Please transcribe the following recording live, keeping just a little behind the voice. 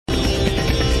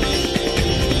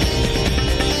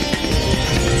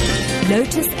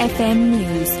Lotus FM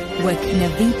News with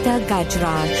Navita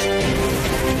Gajraj.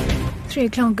 3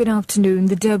 o'clock, good afternoon.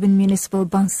 The Durban Municipal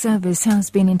Bus Service has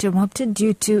been interrupted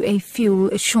due to a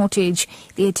fuel shortage.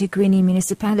 The eThekwini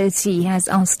municipality has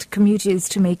asked commuters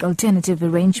to make alternative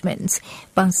arrangements.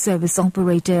 Bus service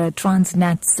operator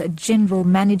Transnat's General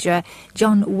Manager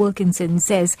John Wilkinson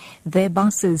says their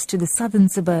buses to the southern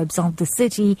suburbs of the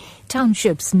city,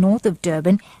 townships north of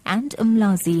Durban and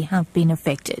Umlazi have been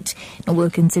affected. Now,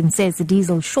 Wilkinson says the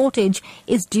diesel shortage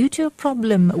is due to a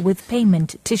problem with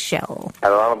payment to Shell.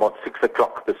 Around about 6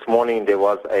 o'clock this morning, there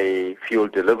was a fuel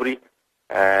delivery,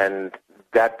 and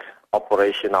that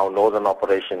operation, our northern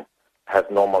operation, has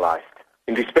normalized.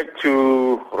 In respect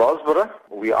to Rosborough,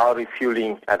 we are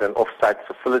refueling at an off-site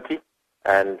facility,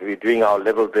 and we're doing our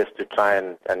level best to try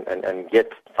and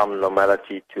get some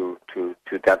normality to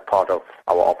that part of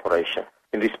our operation.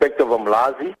 In respect of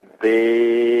Umlazi,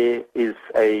 there is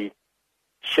a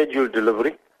scheduled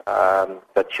delivery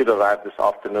that should arrive this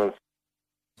afternoon.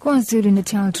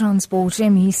 KwaZulu-Natal Transport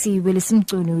MEC Willis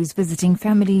Mchunu is visiting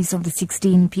families of the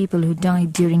 16 people who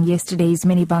died during yesterday's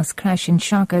minibus crash in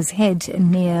Shaka's Head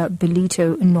near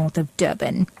Belito, north of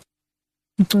Durban.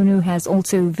 Mchunu has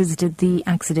also visited the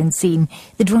accident scene.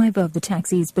 The driver of the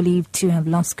taxi is believed to have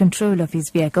lost control of his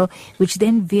vehicle, which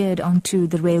then veered onto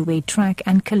the railway track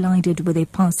and collided with a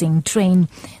passing train.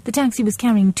 The taxi was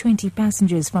carrying 20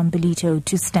 passengers from Belito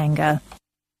to Stanger.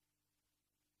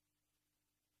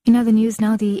 In other news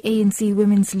now, the ANC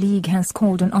Women's League has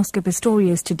called on Oscar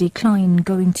Pistorius to decline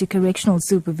going to correctional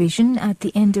supervision at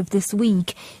the end of this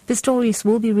week. Pistorius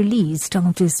will be released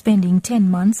after spending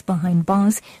 10 months behind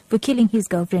bars for killing his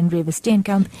girlfriend Reva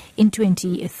Steenkamp in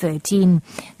 2013.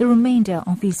 The remainder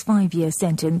of his 5-year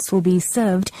sentence will be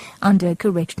served under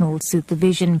correctional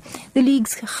supervision. The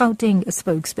League's Gauteng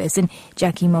spokesperson,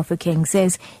 Jackie Mofokeng,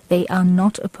 says they are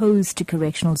not opposed to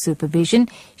correctional supervision.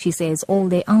 She says all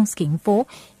they're asking for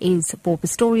is for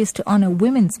Pistorius to honour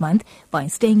Women's Month by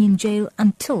staying in jail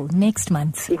until next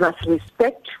month. He must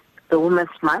respect the Women's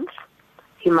Month.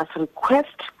 He must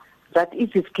request that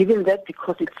if he's given that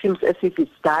because it seems as if it's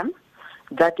done,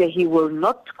 that he will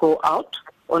not go out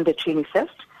on the 21st.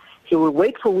 He will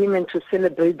wait for women to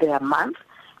celebrate their month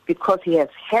because he has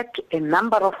had a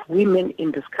number of women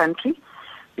in this country,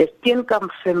 the Steenkamp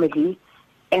family,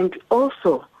 and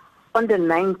also on the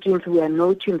 19th, we are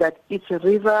noting that it's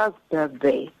River's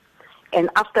birthday, and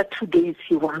after 2 days,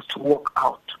 he wants to walk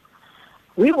out.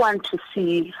 We want to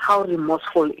see how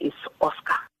remorseful is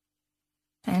Oscar.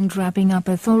 And wrapping up,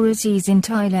 authorities in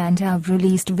Thailand have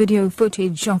released video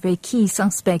footage of a key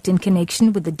suspect in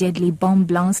connection with the deadly bomb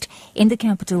blast in the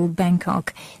capital,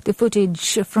 Bangkok. The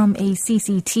footage from a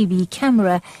CCTV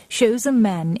camera shows a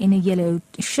man in a yellow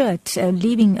shirt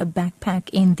leaving a backpack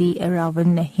in the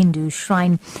Aravan Hindu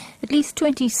shrine. At least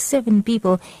 27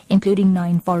 people, including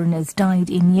 9 foreigners,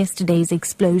 died in yesterday's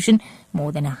explosion.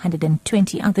 More than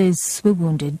 120 others were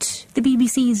wounded. The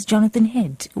BBC's Jonathan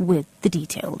Head with the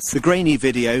details. The grainy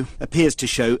video appears to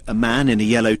show a man in a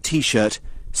yellow T-shirt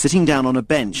sitting down on a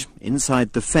bench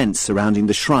inside the fence surrounding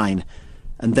the shrine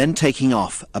and then taking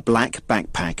off a black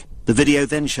backpack. The video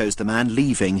then shows the man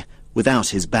leaving without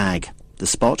his bag. The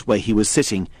spot where he was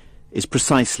sitting is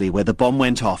precisely where the bomb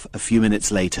went off a few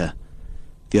minutes later.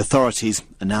 The authorities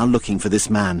are now looking for this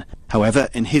man. However,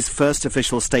 in his first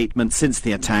official statement since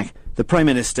the attack, the Prime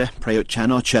Minister, Prayut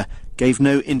Chan-o-cha, gave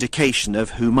no indication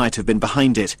of who might have been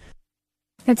behind it.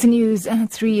 That's the news at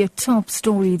 3. A top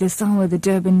story this hour. The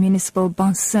Durban Municipal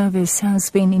Bus Service has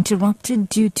been interrupted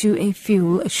due to a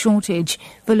fuel shortage.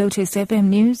 For Lotus FM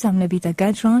News, I'm Navita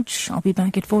Gajraj. I'll be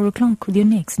back at 4 o'clock with your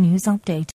next news update.